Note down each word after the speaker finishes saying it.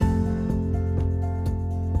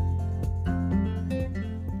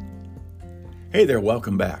Hey there,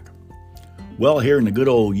 welcome back. Well, here in the good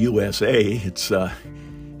old USA,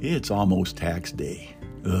 it's almost tax day.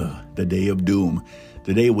 The day of doom.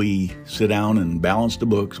 The day we sit down and balance the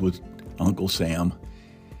books with Uncle Sam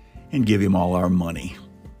and give him all our money.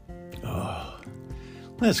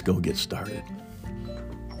 Let's go get started.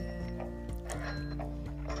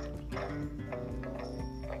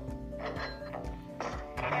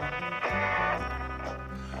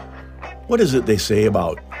 What is it they say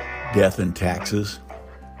about death and taxes?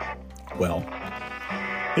 Well,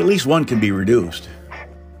 at least one can be reduced,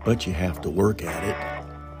 but you have to work at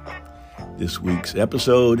it. This week's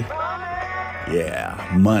episode,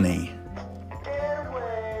 money.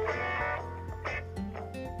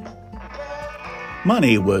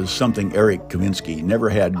 Money was something Eric Kavinsky never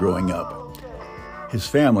had growing up. His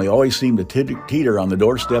family always seemed to teeter on the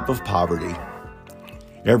doorstep of poverty.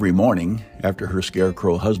 Every morning, after her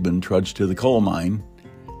scarecrow husband trudged to the coal mine,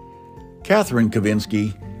 Catherine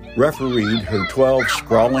Kavinsky refereed her 12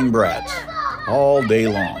 scrawling brats all day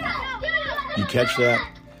long. You catch that?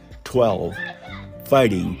 12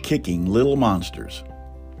 fighting, kicking little monsters.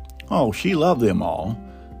 Oh, she loved them all.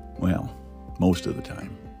 Well, most of the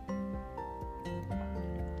time.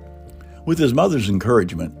 With his mother's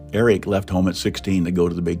encouragement, Eric left home at 16 to go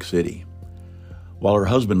to the big city. While her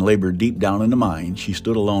husband labored deep down in the mine, she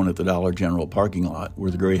stood alone at the Dollar General parking lot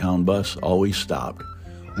where the Greyhound bus always stopped.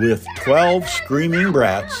 With 12 screaming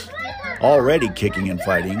brats, already kicking and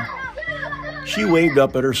fighting, she waved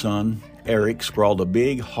up at her son. Eric scrawled a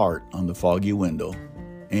big heart on the foggy window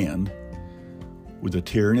and, with a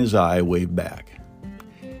tear in his eye, waved back.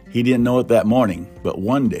 He didn't know it that morning, but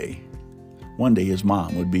one day his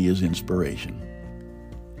mom would be his inspiration.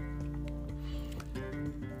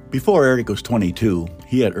 Before Eric was 22,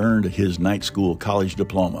 he had earned his night school college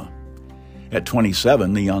diploma. At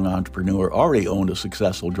 27, the young entrepreneur already owned a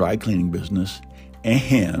successful dry cleaning business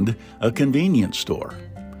and a convenience store.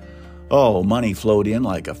 Oh, money flowed in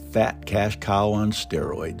like a fat cash cow on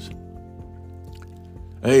steroids.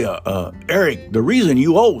 Hey, Eric, the reason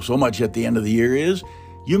you owe so much at the end of the year is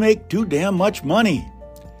you make too damn much money,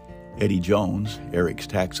 Eddie Jones, Eric's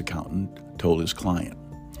tax accountant, told his client.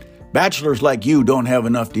 Bachelors like you don't have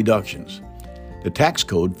enough deductions. The tax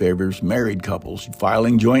code favors married couples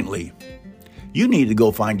filing jointly. You need to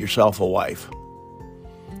go find yourself a wife.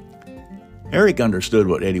 Eric understood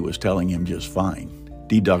what Eddie was telling him just fine.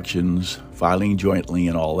 Deductions, filing jointly,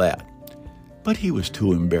 and all that. But he was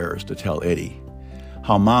too embarrassed to tell Eddie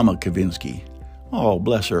how Mama Kavinsky, oh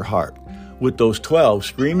bless her heart, with those 12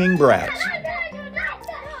 screaming brats,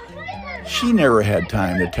 she never had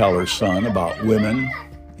time to tell her son about women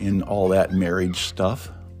and all that marriage stuff.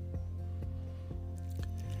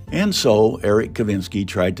 And so Eric Kavinsky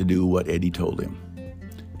tried to do what Eddie told him.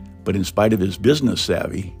 But in spite of his business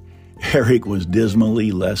savvy, Eric was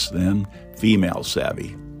dismally less than female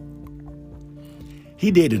savvy.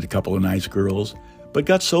 He dated a couple of nice girls, but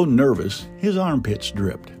got so nervous his armpits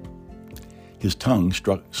dripped. His tongue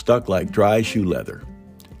stuck like dry shoe leather.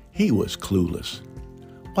 He was clueless.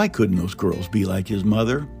 Why couldn't those girls be like his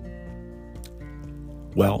mother?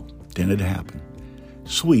 Well, then it happened.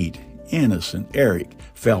 Sweet, innocent Eric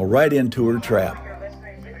fell right into her trap.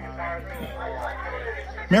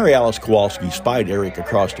 Mary Alice Kowalski spied Eric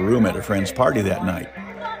across the room at a friend's party that night,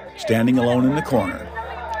 standing alone in the corner.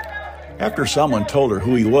 After someone told her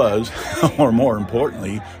who he was, or more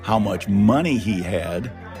importantly, how much money he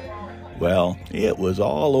had, well, it was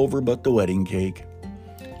all over but the wedding cake.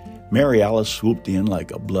 Mary Alice swooped in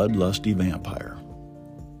like a bloodlusty vampire.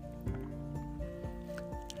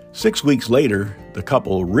 6 weeks later, the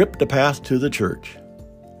couple ripped a path to the church.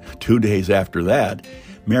 2 days after that,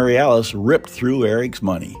 Mary Alice ripped through Eric's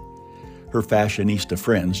money. Her fashionista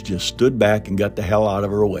friends just stood back and got the hell out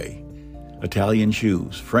of her way. Italian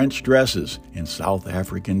shoes, French dresses, and South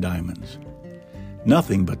African diamonds.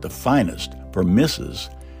 Nothing but the finest for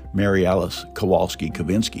Mrs. Mary Alice Kowalski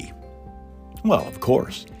Kavinsky. Well, of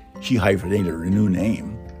course, she hyphenated her new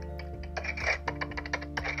name.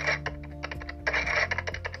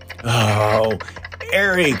 Oh,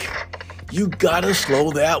 Eric, you gotta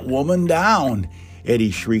slow that woman down,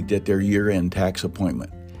 Eddie shrieked at their year-end tax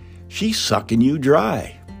appointment. She's sucking you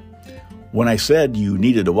dry. When I said you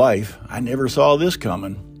needed a wife, I never saw this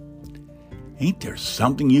coming. Ain't there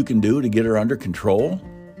something you can do to get her under control?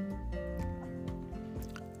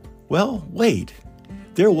 Well, wait.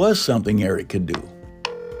 There was something Eric could do.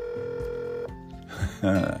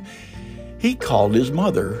 He called his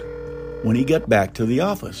mother when he got back to the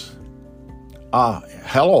office.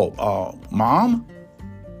 Hello, Mom?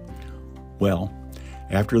 Well,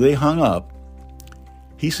 after they hung up,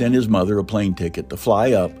 he sent his mother a plane ticket to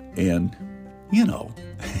fly up and,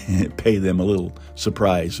 pay them a little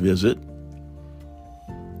surprise visit.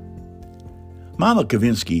 Mama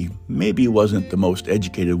Kavinsky maybe wasn't the most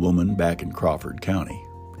educated woman back in Crawford County.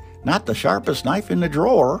 Not the sharpest knife in the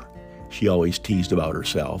drawer, she always teased about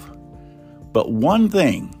herself. But one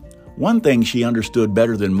thing she understood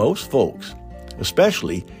better than most folks,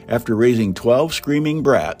 especially after raising 12 screaming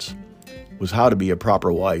brats, was how to be a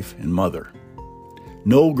proper wife and mother.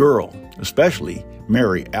 No girl, especially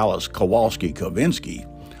Mary Alice Kowalski Kavinsky,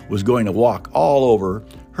 was going to walk all over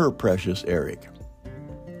her precious Eric.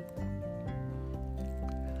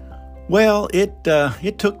 Well, it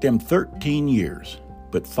took them 13 years,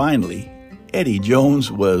 but finally, Eddie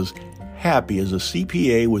Jones was happy as a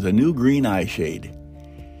CPA with a new green eye shade.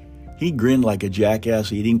 He grinned like a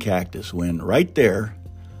jackass eating cactus when, right there,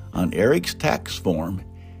 on Eric's tax form,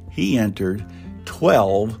 he entered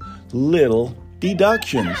 12 little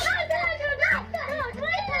deductions.